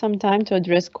we have some time to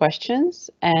address questions,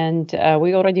 and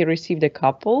we already received a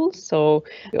couple. So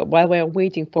while we're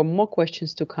waiting for more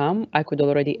questions to come, I could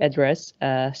already address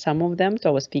some of them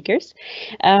to our speakers.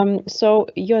 So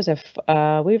Josef,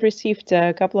 we've received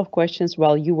a couple of questions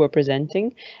while you were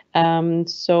presenting.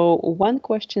 So one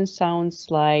question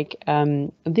sounds like,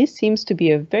 this seems to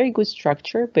be a very good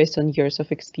structure based on years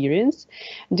of experience.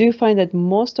 Do you find that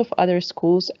most of other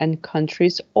schools and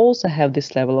countries also have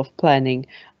this level of planning?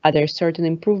 Are there certain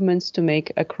improvements to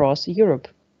make across Europe,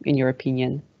 in your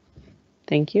opinion?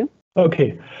 Thank you.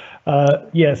 Okay.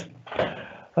 Yes.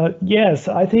 Yes,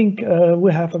 I think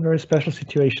we have a very special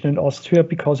situation in Austria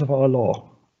because of our law.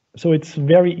 So it's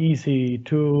very easy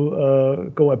to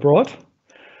go abroad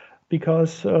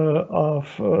because of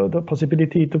the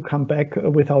possibility to come back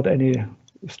without any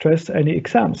stress, any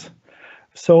exams.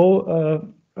 So,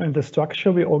 and the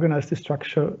structure, we organize the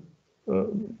structure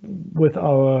with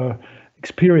our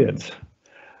experience.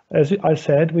 As I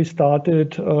said, we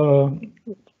started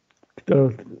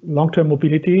the long-term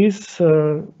mobilities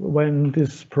when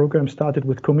this program started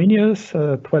with Comenius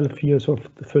 12 years or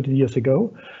 30 years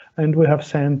ago. And we have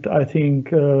sent, I think,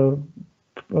 4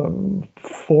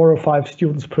 or 5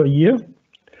 students per year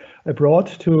abroad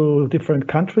to different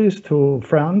countries, to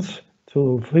France,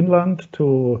 to Finland,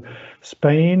 to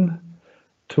Spain,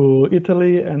 to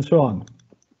Italy, and so on.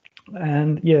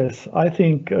 And yes, I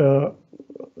think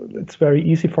it's very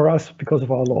easy for us because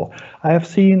of our law. I have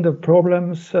seen the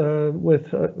problems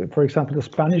with, for example, the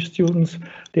Spanish students.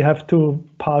 They have to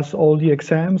pass all the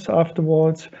exams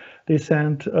afterwards. They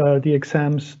send the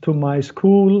exams to my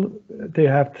school. They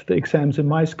have the exams in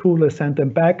my school. They send them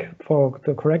back for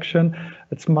the correction.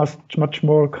 It's much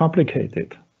more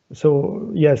complicated. So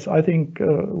yes, I think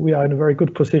we are in a very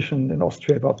good position in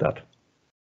Austria about that.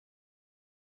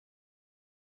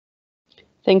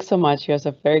 Thanks so much,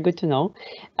 Josef. Very good to know.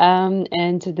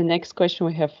 And the next question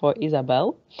we have for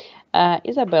Isabelle.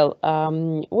 Isabelle,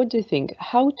 what do you think?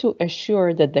 How to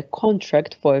assure that the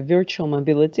contract for virtual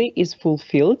mobility is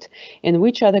fulfilled, and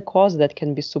which are the causes that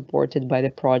can be supported by the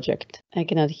project? I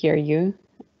cannot hear you.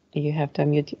 You have to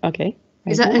unmute. Okay.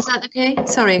 Is that okay?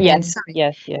 Sorry again. Yes, sorry.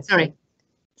 Yes. Sorry.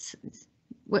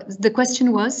 What the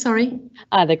question was? Sorry.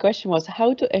 The question was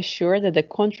how to assure that the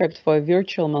contract for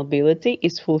virtual mobility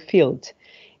is fulfilled,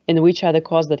 and which are the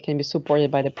causes that can be supported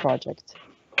by the project?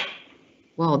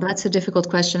 Well, that's a difficult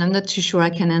question. I'm not too sure I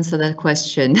can answer that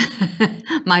question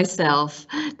myself.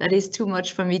 That is too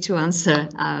much for me to answer.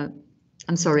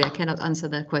 I'm sorry, I cannot answer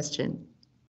that question.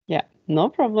 Yeah, no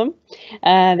problem.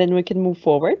 Then we can move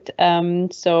forward.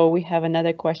 So we have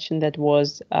another question that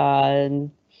was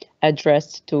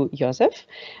addressed to Josef.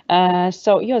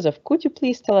 So Josef, could you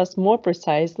please tell us more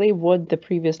precisely what the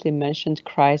previously mentioned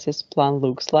crisis plan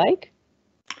looks like?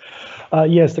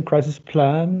 Yes, the crisis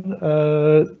plan.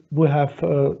 We have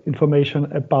information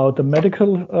about the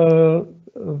medical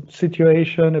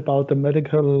situation, about the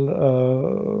medical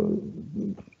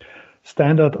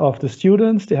standard of the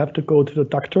students. They have to go to the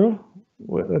doctor.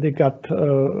 They got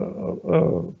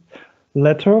a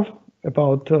letter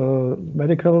about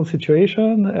medical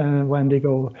situation, and when they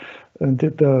go, and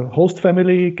the host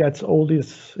family gets all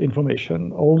this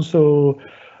information. Also,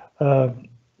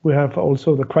 we have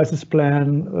also the crisis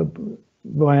plan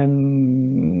when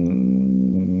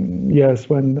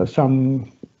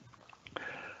some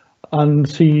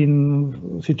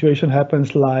unseen situation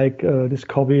happens, like this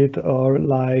COVID, or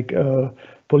like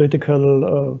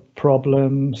political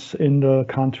problems in the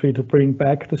country, to bring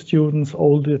back the students.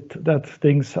 All that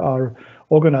things are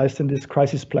organized in this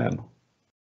crisis plan.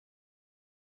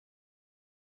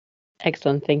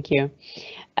 Excellent, thank you.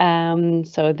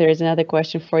 So there is another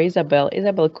question for Isabelle.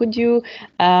 Isabelle, could you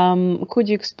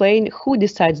explain who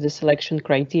decides the selection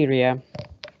criteria?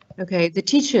 Okay, the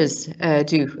teachers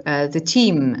do. The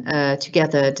team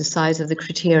together decides of the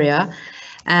criteria.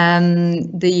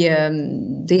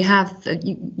 They have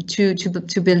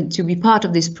to be part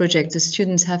of this project. The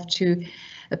students have to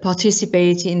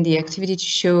participate in the activity to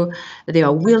show that they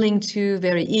are willing to,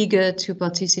 very eager to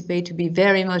participate, to be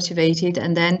very motivated,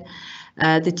 and then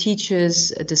the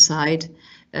teachers decide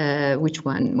which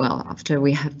one. Well, after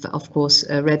we have, of course,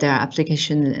 read their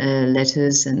application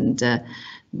letters and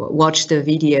watch the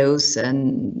videos,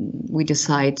 and we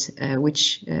decide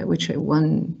which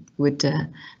one would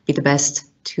be the best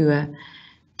to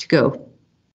go.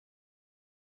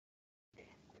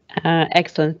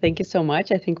 Excellent, thank you so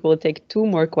much. I think we'll take 2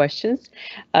 more questions.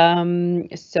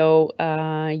 So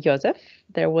Josef,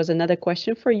 there was another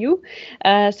question for you.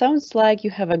 Sounds like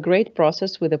you have a great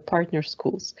process with the partner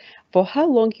schools. For how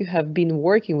long you have been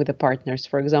working with the partners,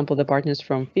 for example, the partners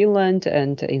from Finland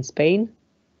and in Spain?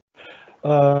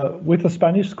 With the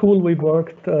Spanish school, we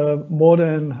worked more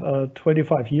than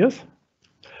 25 years.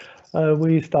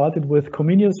 We started with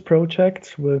Comenius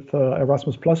projects, with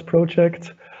Erasmus Plus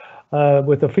projects.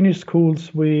 With the Finnish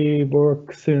schools, we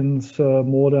work since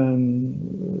more than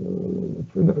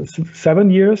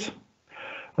 7 years.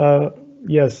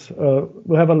 Yes,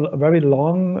 we have a very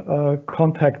long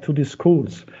contact to these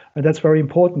schools, and that's very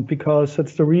important, because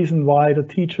that's the reason why the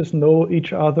teachers know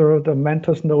each other, the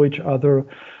mentors know each other.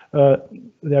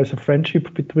 There's a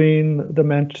friendship between the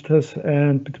mentors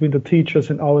and between the teachers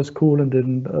in our school and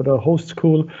in the host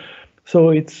school. So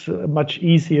it's much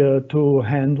easier to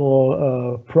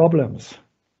handle problems.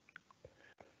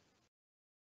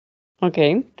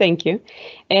 Okay, thank you.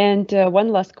 And one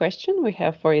last question we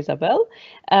have for Isabelle.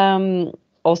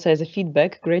 also as a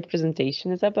feedback, great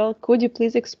presentation, Isabelle. Could you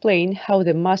please explain how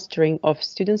the mastering of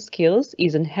student skills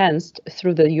is enhanced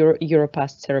through the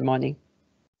Europass ceremony?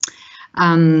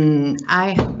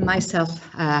 I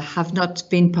myself have not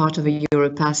been part of a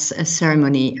Europass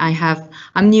ceremony.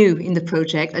 I'm new in the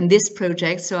project and this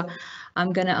project, so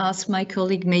I'm going to ask my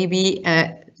colleague maybe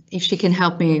if she can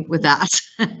help me with that.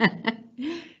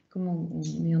 Comment on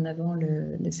met en avant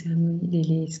la cérémonie,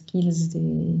 les skills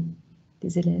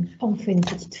des élèves? On fait une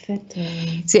petite fête.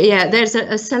 So yeah, there's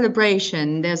a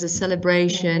celebration. There's a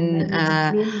celebration,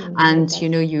 and you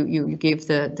know, you give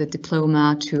the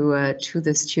diploma to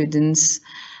the students,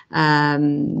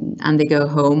 and they go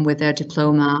home with their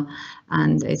diploma,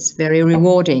 and it's very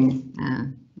rewarding.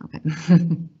 Okay.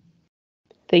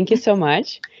 Thank you so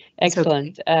much.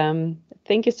 Excellent. Okay.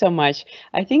 Thank you so much.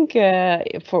 I think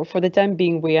for the time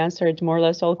being, we answered more or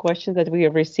less all questions that we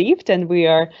have received, and we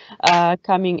are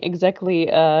coming exactly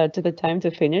to the time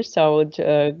to finish. So I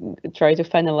would try to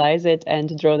finalize it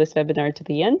and draw this webinar to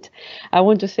the end. I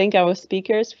want to thank our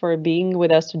speakers for being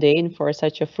with us today and for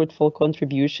such a fruitful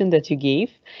contribution that you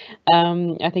gave.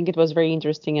 I think it was very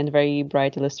interesting and very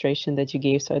bright illustration that you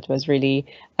gave. So it was really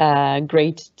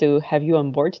great to have you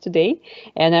on board today.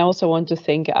 And I also want to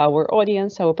thank our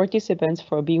audience, our participants,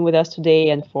 for being with us today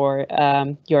and for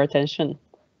your attention.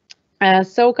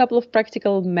 So a couple of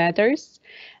practical matters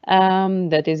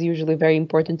that is usually very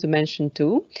important to mention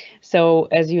too. So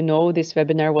as you know, this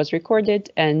webinar was recorded,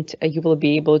 and you will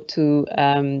be able to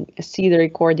see the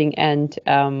recording and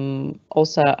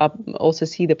also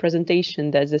see the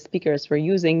presentation that the speakers were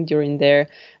using during the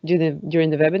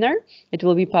webinar. It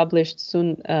will be published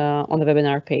soon on the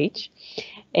webinar page.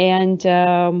 And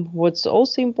what's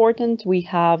also important, we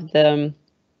have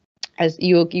as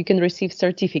you can receive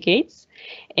certificates.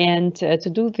 And to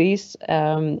do this,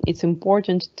 it's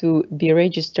important to be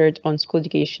registered on School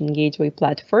Education Gateway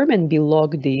platform and be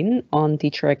logged in on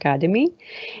Teacher Academy.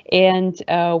 And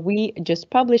we just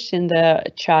published in the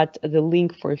chat the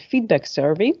link for feedback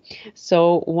survey.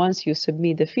 So once you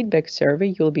submit the feedback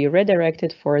survey, you'll be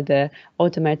redirected for the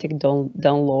automatic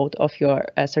download of your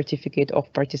certificate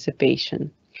of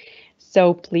participation.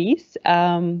 So please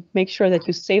make sure that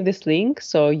you save this link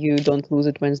so you don't lose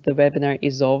it once the webinar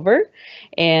is over.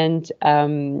 And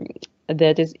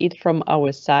that is it from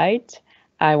our side.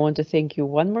 I want to thank you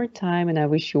one more time, and I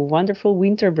wish you a wonderful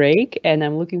winter break. And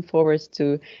I'm looking forward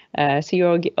to see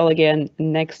you all again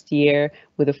next year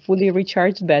with a fully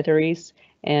recharged batteries.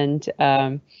 And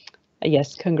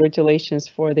yes, congratulations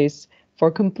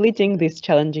for completing this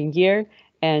challenging year.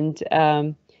 And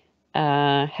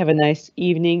have a nice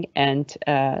evening and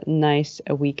nice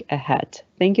week ahead.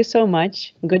 Thank you so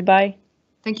much. Goodbye.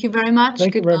 Thank you very much.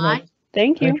 Thank you very much.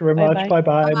 Thank you. Thank you very much.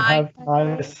 Bye-bye. Bye-bye. Have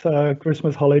nice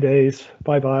Christmas holidays.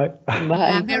 Bye-bye.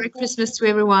 Bye. Merry Christmas to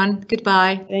everyone.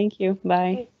 Goodbye. Thank you.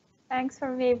 Bye. Thanks for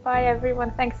me. Bye,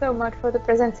 everyone. Thanks so much for the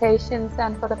presentations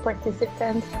and for the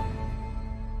participants.